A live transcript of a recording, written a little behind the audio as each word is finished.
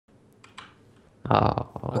Oh,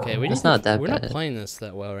 Okay, it's not that we're not bad. playing this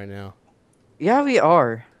that well right now. Yeah, we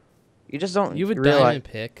are. You just don't You have a realize. diamond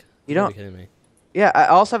pick. You You gotta be don't. kidding me. Yeah, I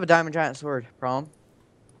also have a diamond giant sword. Problem.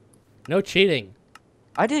 No cheating.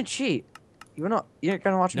 I didn't cheat. You're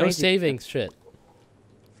gonna watch No me. saving shit.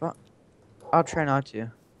 Fuck. I'll try not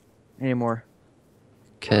to anymore.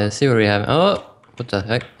 Okay, see what we have. Oh, what the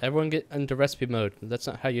heck? Everyone get into recipe mode. That's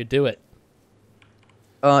not how you do it.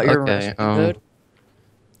 You're in Okay, recipe mode.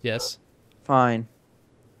 Yes. Fine.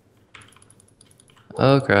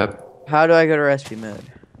 oh crap. How do I go to recipe mode?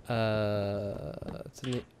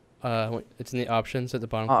 It's in the options at the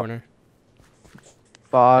bottom Uh, corner. Hey,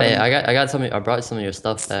 Bottom. I got some. I brought some of your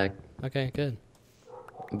stuff back, Okay, good.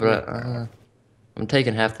 but I'm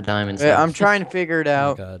taking half the diamonds Wait, though. I'm trying to figure it Oh my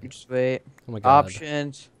out. god. You just wait. Oh my god.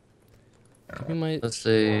 Options. Give me my. Let's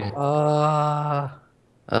see.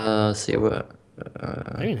 Let's see what.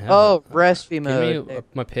 I don't even have Oh, that. recipe Give me mode.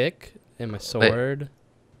 my pick and my Wait. sword.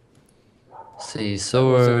 See That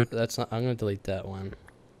wasn't. sword. That's not. I'm gonna delete that one.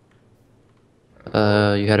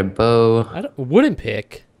 You had a bow. I don't. Wooden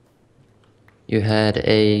pick. You had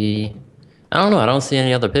a. I don't know. I don't see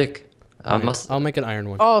any other pick. I Fine, must. I'll make an iron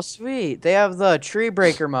one. Oh, sweet. They have the tree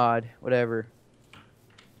breaker mod. Whatever.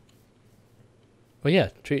 Well, yeah,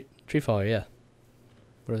 tree faller, yeah.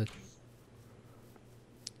 What are the...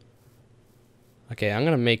 Okay, I'm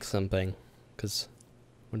gonna make something, cause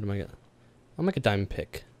what am I gonna? I'll make a diamond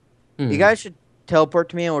pick. You guys should teleport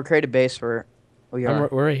to me and we'll create a base for. Oh, yeah.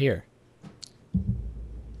 We're right here.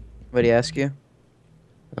 What did he ask you?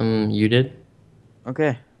 You did.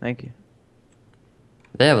 Okay, thank you.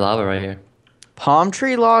 They have lava right here. Palm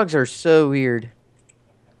tree logs are so weird.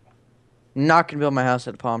 Not gonna build my house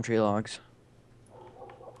out of palm tree logs.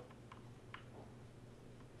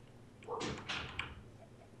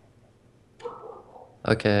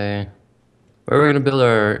 Okay. Where are we gonna build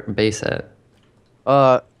our base at?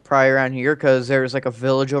 Probably around here, cause there's like a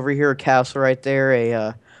village over here, a castle right there,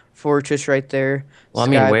 a fortress right there, Well, I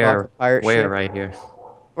mean, skyblock, a pirate where ship. right here?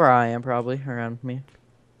 Where I am, probably around me.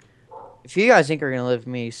 If you guys think are gonna live with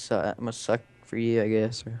me, it must suck for you, I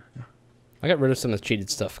guess. I got rid of some of the cheated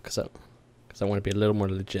stuff, cause I want to be a little more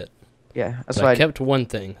legit. Yeah, that's But why I kept one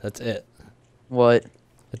thing. That's it. What?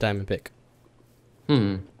 A diamond pick.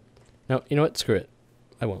 Hmm. No, you know what? Screw it.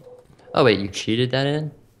 I won't. Oh wait, you cheated that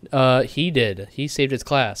in? He did. He saved his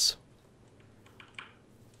class.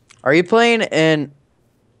 Are you playing in?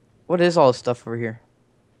 What is all this stuff over here?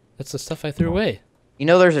 That's the stuff I threw away. You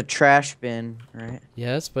know, there's a trash bin, right?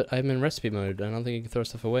 Yes, but I'm in recipe mode. I don't think you can throw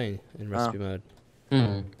stuff away in recipe mode.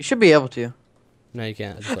 Hmm. You should be able to. No, you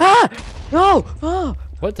can't. Ah! No! Oh!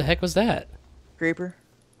 What the heck was that? Creeper.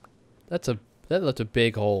 That left a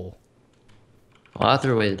big hole. Well, I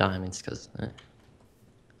threw away the diamonds because.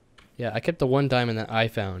 Yeah, I kept the one diamond that I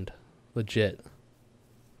found. Legit.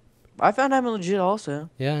 I found I'm legit also.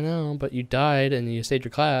 Yeah, I know, but you died and you saved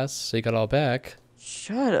your class, so you got it all back.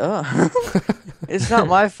 Shut up. It's not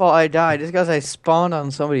my fault I died. Just because I spawned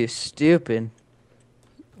on somebody stupid.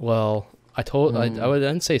 Well, I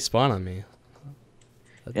didn't say spawn on me.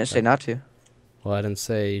 You didn't say not to. Well, I didn't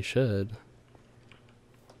say you should.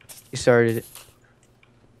 You started it.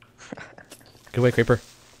 Good way, creeper.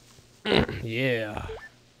 Yeah.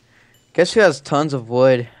 Guess who has tons of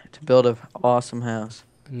wood to build an awesome house?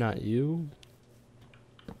 Not you.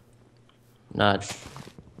 Not.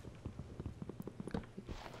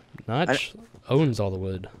 Notch owns all the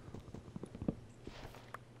wood.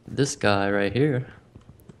 This guy right here.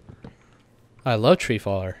 I love tree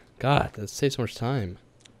faller. God, that saves so much time.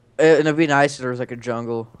 It'd be nice if there was like a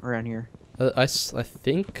jungle around here. I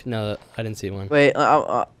think no, I didn't see one. Wait,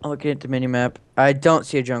 I'm looking at the mini map. I don't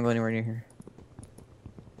see a jungle anywhere near here.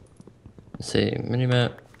 Let's see,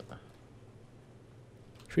 minimap.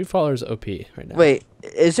 Tree faller is OP right now. Wait,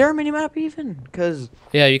 is there a mini map even? Cause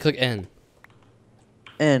Yeah, you click N.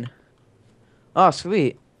 N. Oh,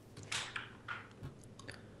 sweet.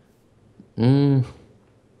 What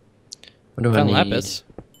do I Found need? lapis.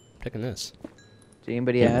 Picking this. Did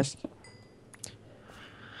anybody ask?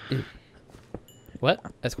 What?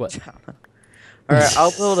 That's what? All right,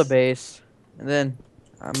 I'll build a base, and then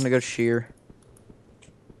I'm gonna go shear.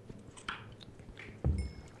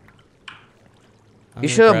 I'm You gonna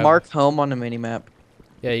should have grab- marked home on the mini map,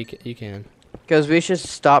 Yeah, you can. because we should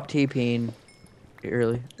stop TPing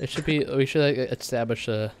early. It should be. We should like, establish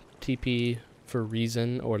a TP for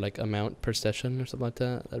reason or like amount per session or something like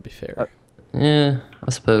that. That'd be fair. Yeah,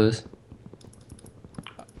 I suppose.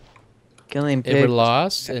 Killing If we're pigs.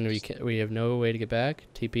 lost and we have no way to get back,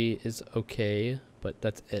 TP is okay, but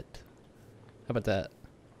that's it. How about that?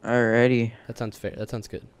 Alrighty. That sounds fair. That sounds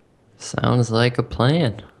good. Sounds like a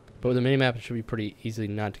plan. But with the mini map, it should be pretty easy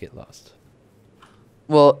not to get lost.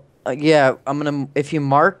 Well, yeah, if you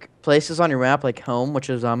mark places on your map like home, which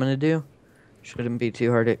is what I'm gonna do, shouldn't be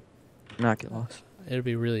too hard to not get lost. It'd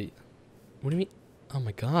be really. What do you mean? Oh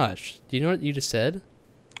my gosh! Do you know what you just said?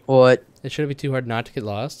 What? It shouldn't be too hard not to get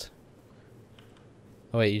lost.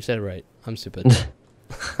 Oh wait, you said it right. I'm stupid.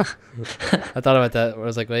 I thought about that. I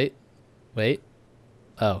was like, wait.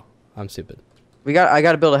 Oh, I'm stupid. I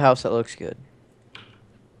gotta build a house that looks good.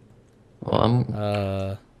 Well,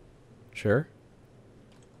 I'm. Sure.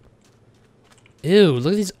 Ew!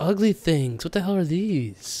 Look at these ugly things. What the hell are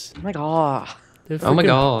these? Oh my god. They're Oh my freaking-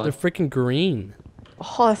 God. They're freaking green.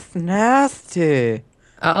 Oh, that's nasty.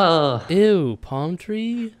 Oh. Ew! Palm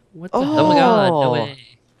tree? What the Oh. Oh hell? my God. No Oh. way.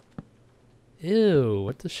 Ew!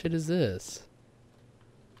 What the shit is this?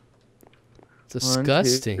 It's 1, 2,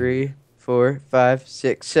 disgusting. 3, 4, 5,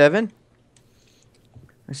 6, 7.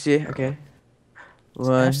 Let's see. Okay. It's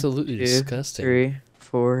 1, absolutely 2, disgusting. 3,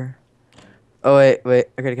 4. Oh wait.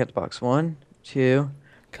 I gotta count the box. 1, 2,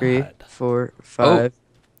 3, God. 4, 5,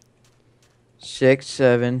 6,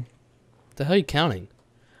 7. What the hell are you counting?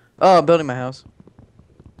 Oh, I'm building my house.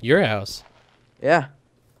 Your house. Yeah.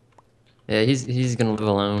 Yeah, he's gonna live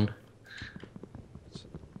alone.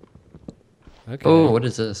 Okay. Oh, what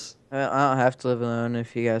is this? I don't have to live alone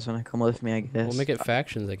if you guys want to come with me, I guess. We'll make it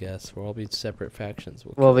factions, I guess. We'll all be separate factions.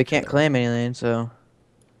 Well, kill we each can't other. claim anything, so.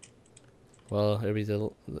 Well, it'll be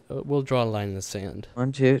we'll draw a line in the sand.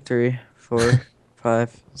 1, 2, 3, 4,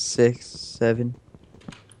 5, 6, 7.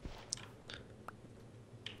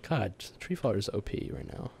 God, tree faller is OP right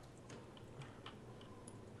now.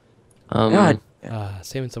 God.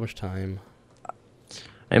 Saving so much time.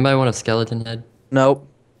 Anybody want a skeleton head? Nope.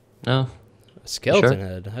 No. A skeleton Sure.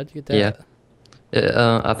 head. How'd you get that?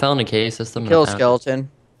 Yeah. I found a cave system. and Kill I a found-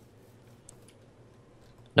 skeleton.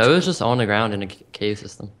 No, it was just on the ground in a cave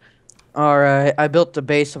system. Alright, I built the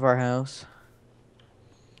base of our house.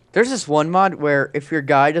 There's this one mod where if your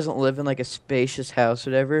guy doesn't live in like a spacious house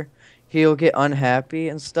or whatever, he'll get unhappy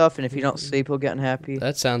and stuff, and if you don't sleep, he'll get unhappy.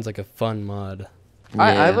 That sounds like a fun mod.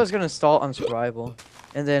 I Yeah. was gonna install it on survival,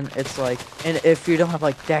 and then it's like, and if you don't have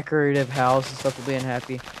like decorative house and stuff, you'll be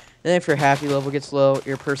unhappy. Then if your happy level gets low,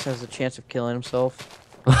 your person has a chance of killing himself.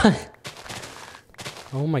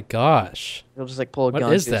 Oh my gosh. He'll just like pull a What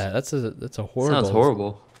gun. is to his- that? That's a horrible. Sounds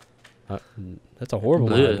horrible. That's a horrible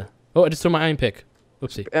Bleh. mod. Oh, I just threw my iron pick.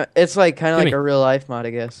 Oopsie. It's like kind of Gimme. like a real life mod, I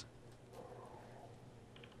guess.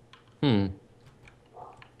 Hmm.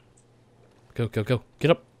 Go.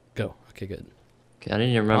 Get up. Go. Okay, good. Okay, I didn't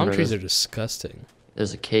even Palm remember. trees are disgusting.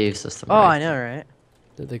 There's a cave system. Oh, right I know, right?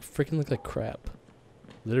 They freaking look like crap.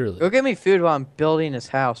 Literally. Go get me food while I'm building this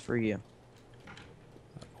house for you.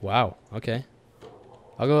 Wow. Okay.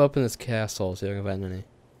 I'll go up in this castle, see if I can find any. You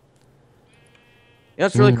know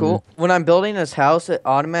what's really cool? When I'm building this house, it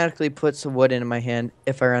automatically puts the wood into my hand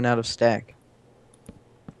if I run out of stack.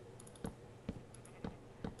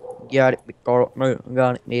 Got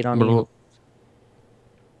it, made on me.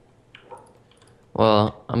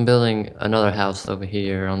 Well, I'm building another house over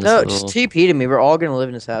here on this No, little... just TP to me. We're all gonna live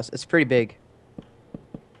in this house. It's pretty big.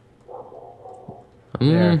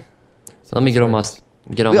 There. So let me get on my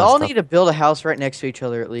We my all stuff. need to build a house right next to each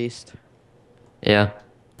other at least. Yeah.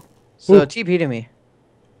 So Ooh. TP to me,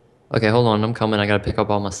 Okay, hold on. I'm coming. I gotta pick up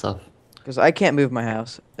all my stuff. because I can't move my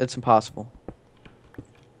house. It's impossible.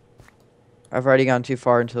 I've already gone too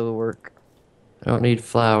far into the work. I don't need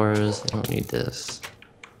flowers. I don't need this.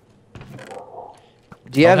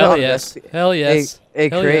 Do you have it hell on yes. recipe? Hell yes. Hey,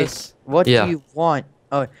 Hell Craig, yes. what Yeah. do you want?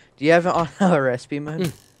 Oh, do you have it on a recipe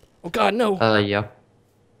mode? Oh god, no. Yeah.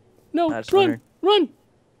 No. I just Run. wondered. Run.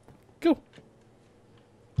 Go.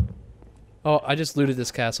 Oh, I just looted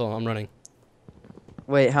this castle. I'm running.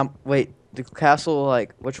 Wait, the castle,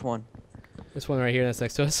 like, which one? This one right here that's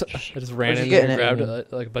next to us. I just ran What'd in you get and in it?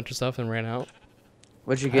 grabbed like a bunch of stuff and ran out.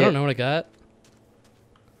 What'd you I get? don't know what I got.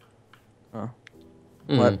 What?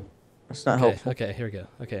 Mm. That's not Okay, helpful. okay, here we go.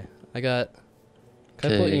 Okay, I got a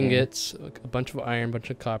couple Okay. ingots, a bunch of iron, bunch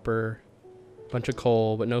of copper, bunch of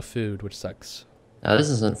coal, but no food, which sucks. Now, this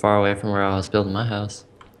isn't far away from where I was building my house.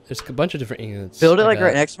 There's a bunch of different ingots. Build it I like got-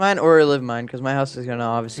 right next to mine or live mine, because my house is gonna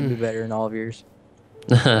obviously be better than all of yours.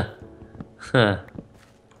 Huh.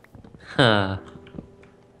 Huh.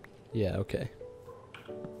 Yeah, okay.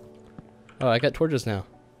 Oh, I got torches now.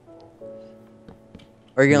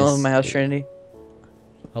 Are you gonna Let live me in my house, see. Trinity?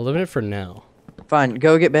 I'll live in it for now. Fine,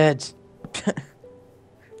 go get beds.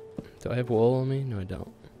 Do I have wool on me? No, I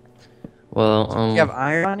don't. Well, You have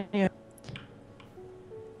iron on you?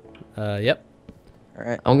 Yep.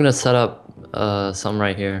 Alright. I'm gonna set up some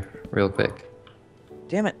right here, real quick.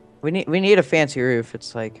 Damn it. We need a fancy roof.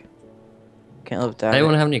 It's like Can't live without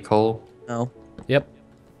Anyone it. have any coal? No. Yep.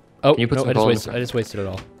 Oh, Can you put no, some coal in the I just wasted it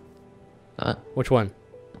all. Uh, Which one?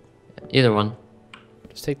 either one.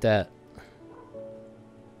 Just take that.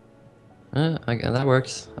 That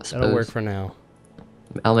works. I That'll work suppose. for now.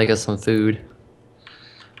 I'll make us some food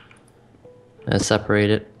and separate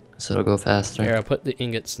it so it'll go faster. Here, I'll put the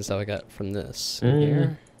ingots and stuff I got from this in Mm.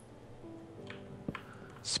 here.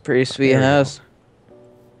 It's a pretty sweet There we go. house.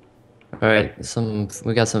 All right,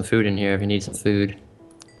 we got some food in here if you need some food.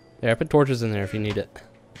 There, I put torches in there if you need it.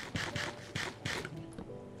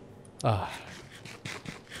 Ah.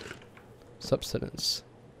 Substance.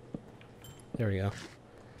 There we go.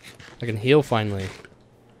 I can heal finally.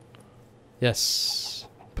 Yes.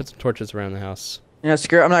 Put some torches around the house.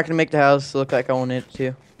 Screw it. I'm not gonna make the house look like I want it to.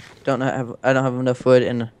 I don't have enough wood,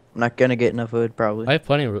 and I'm not gonna get enough wood probably. I have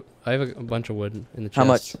plenty of. I have a bunch of wood in the chest. How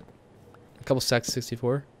much? A couple stacks of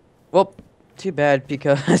 64. Well, too bad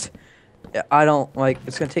because I don't like.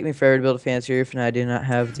 It's gonna take me forever to build a fancy roof, and I do not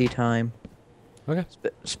have the time. Okay.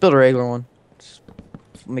 Just build a regular one. Just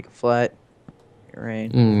make it flat. It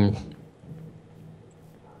rain.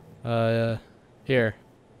 Here.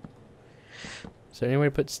 Is there any way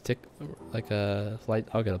to put like a light?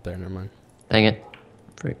 I'll get up there. Never mind. Dang it.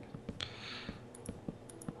 Frick.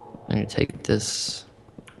 I'm gonna take this.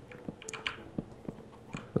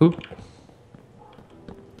 Oop.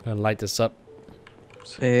 Gonna light this up.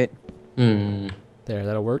 Sweet. Hmm. There,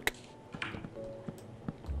 that'll work.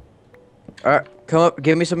 All right, come up.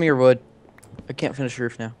 Give me some of your wood. I can't finish the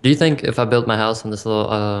roof now. Do you think if I built my house on this little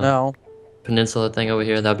No. peninsula thing over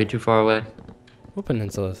here, that'd be too far away? What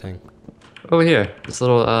peninsula thing? Over here, this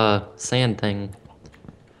little sand thing.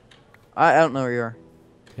 I don't know where you are.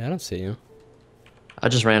 Yeah, I don't see you. I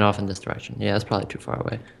just ran off in this direction. Yeah, it's probably too far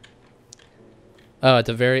away. Oh, at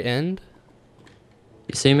the very end?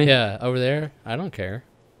 You see me? Yeah, over there. I don't care.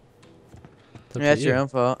 It's up Yeah, to that's your you. own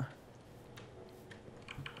fault.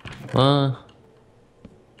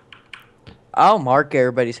 I'll mark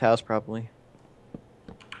everybody's house probably.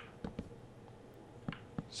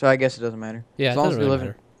 So I guess it doesn't matter. Yeah, as it long doesn't as we really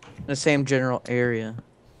live matter. in the same general area.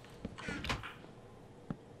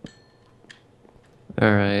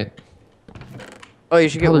 All right. Oh, you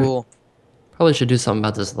should get Probably- wool. Probably should do something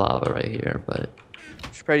about this lava right here, but You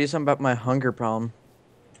should probably do something about my hunger problem.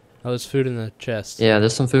 Oh, there's food in the chest. yeah,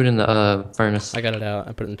 there's some food in the furnace. I got it out.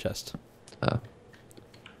 I put it in the chest.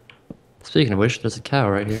 Speaking of which, there's a cow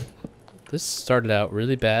right here. This started out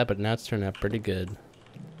really bad, but now it's turned out pretty good.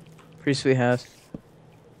 Pretty sweet house.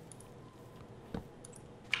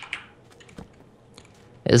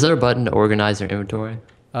 Is there a button to organize your inventory?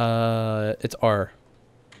 It's R.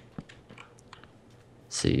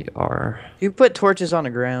 CR. You put torches on the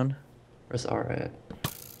ground. Where's R at?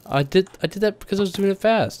 I did that because I was doing it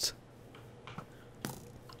fast.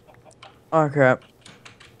 Oh crap.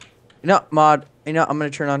 Mod. I'm gonna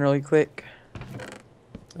turn on really quick.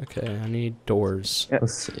 Okay, I need doors.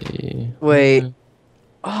 Let's see. Wait. Mhm.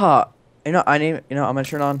 Ah. I'm gonna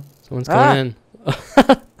turn on. Someone's Ah! coming in.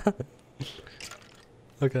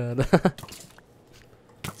 Oh god.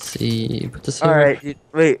 Let's see. Put this here. All right.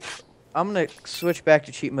 Wait. I'm gonna switch back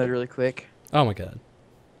to cheat mode really quick. Oh my god.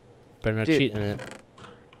 Better not Dude. cheat in it.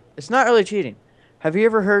 It's not really cheating. Have you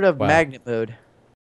ever heard of Wow. magnet mode?